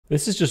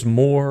This is just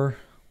more,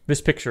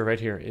 this picture right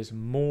here is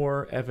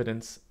more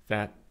evidence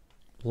that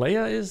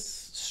Leia is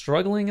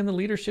struggling in the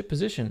leadership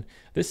position.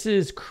 This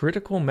is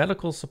critical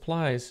medical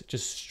supplies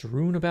just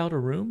strewn about a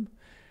room.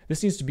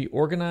 This needs to be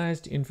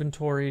organized,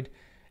 inventoried,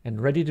 and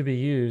ready to be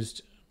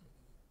used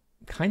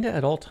kind of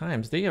at all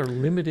times. They are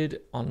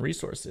limited on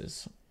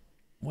resources.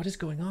 What is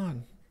going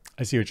on?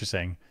 I see what you're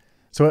saying.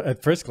 So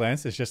at first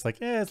glance, it's just like,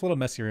 yeah, it's a little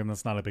messy room.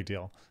 That's not a big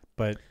deal.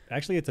 But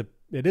actually, it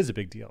is a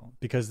big deal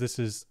because this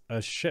is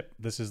a ship.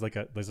 This is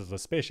a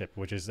spaceship,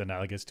 which is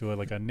analogous to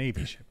a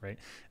Navy ship, right?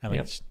 And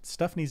like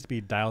stuff needs to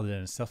be dialed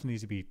in. Stuff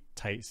needs to be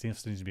tight.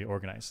 Stuff needs to be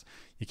organized.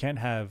 You can't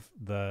have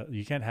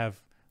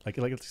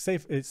like say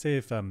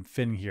if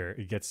Finn here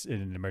it gets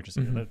in an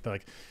emergency,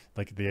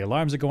 like the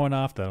alarms are going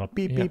off, the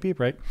beep beep beep,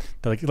 right?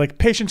 They're like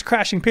patient's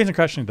crashing.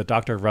 The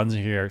doctor runs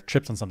in here,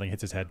 trips on something,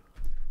 hits his head,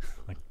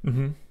 like.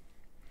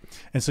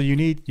 And so you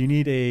need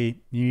a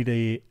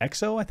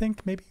XO, I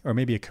think,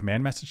 maybe a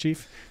command master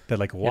chief that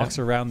like walks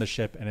around the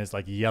ship and is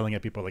like yelling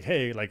at people like,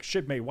 hey, like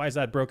shipmate, why is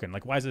that broken?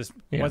 Like why is this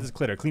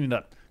clitter? Clean it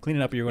up,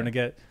 or you're going to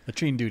get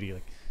latrine duty.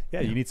 Like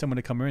you need someone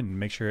to come in and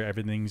make sure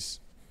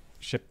everything's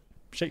ship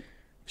shape,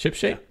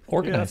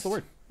 organized. Yeah, that's the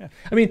word. Yeah.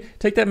 I mean,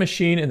 take that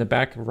machine in the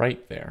back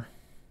right there.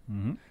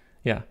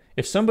 Yeah.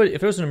 If there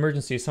was an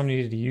emergency, somebody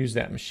needed to use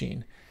that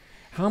machine.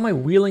 How am I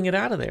wheeling it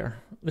out of there?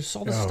 There's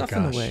all this stuff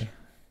in the way.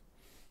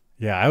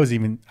 Yeah, I was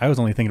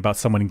only thinking about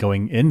someone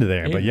going into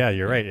there, but yeah,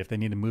 you're right. If they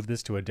need to move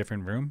this to a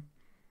different room,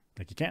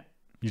 like you can't.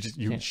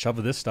 You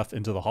shove this stuff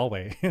into the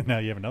hallway, and now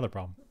you have another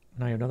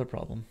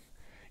problem.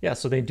 Yeah,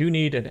 so they do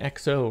need an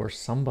XO or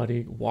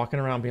somebody walking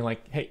around being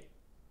like, "Hey,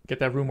 get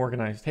that room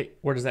organized. Hey,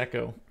 where does that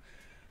go?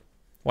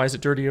 Why is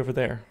it dirty over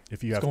there?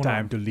 If you have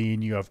time to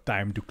lean, you have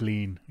time to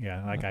clean."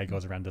 Yeah, that guy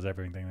goes around, does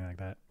everything like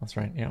that. That's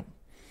right. Yeah.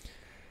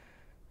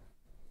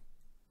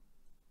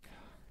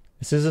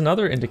 This is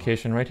another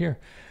indication right here.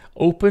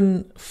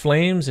 Open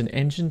flames and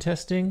engine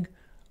testing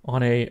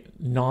on a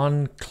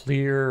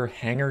non-clear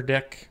hangar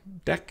deck.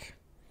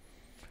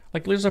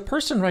 Like there's a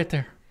person right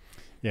there.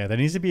 Yeah, there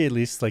needs to be at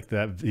least like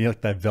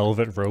that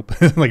velvet rope,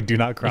 like do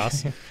not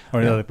cross,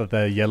 or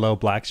the yellow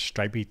black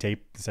stripy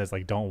tape that says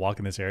like don't walk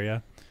in this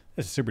area.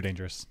 It's super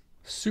dangerous.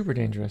 Super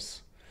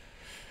dangerous.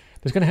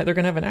 They're gonna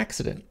have an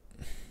accident.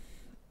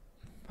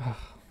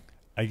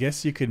 I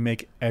guess you could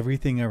make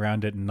everything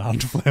around it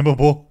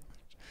non-flammable.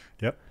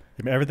 Yep.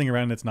 Everything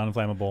around it's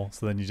non-flammable,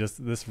 so then you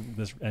just this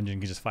engine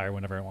can just fire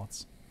whenever it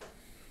wants.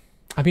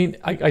 I mean,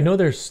 I know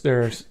they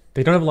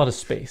don't have a lot of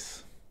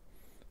space,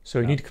 so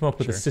you need to come up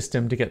with a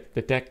system to get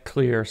the deck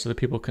clear so that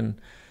people can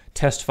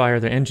test fire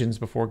their engines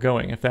before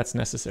going if that's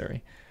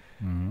necessary.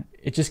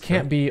 It just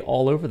can't be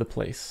all over the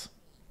place.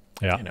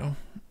 Yeah,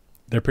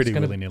 they're pretty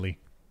willy-nilly.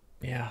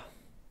 Yeah,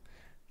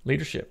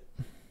 leadership.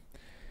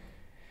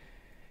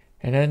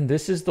 And then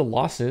this is the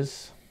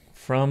losses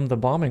from the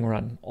bombing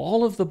run.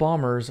 All of the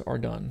bombers are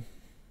done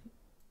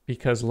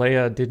because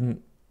Leia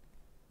didn't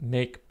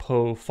make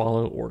Poe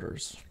follow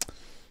orders.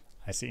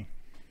 I see.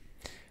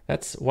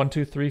 That's 1,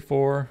 2, 3,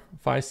 4,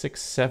 5,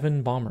 6,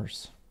 7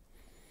 bombers.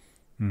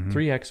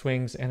 3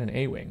 X-Wings and an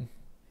A-Wing.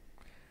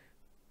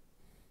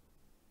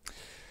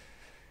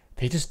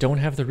 They just don't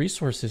have the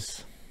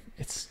resources.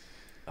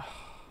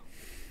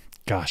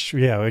 Gosh,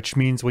 yeah, which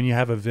means when you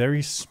have a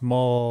very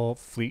small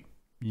fleet,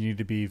 you need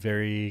to be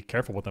very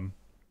careful with them,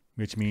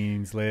 which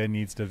means Leia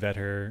needs to vet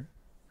her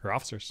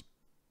officers.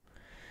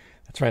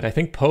 That's right. I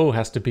think Poe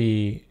has to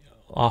be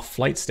off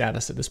flight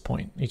status at this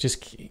point.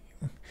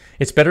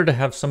 It's better to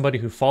have somebody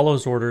who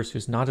follows orders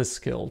who's not as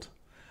skilled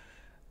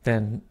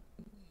than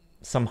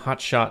some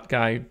hotshot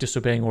guy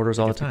disobeying orders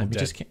all the time. He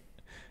just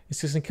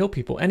doesn't kill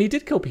people. And he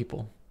did kill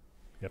people.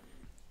 Yep.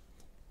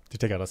 To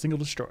take out a single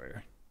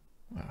destroyer.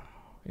 Wow.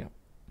 Yep.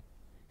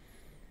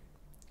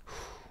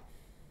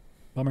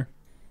 Bummer.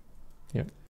 Yep.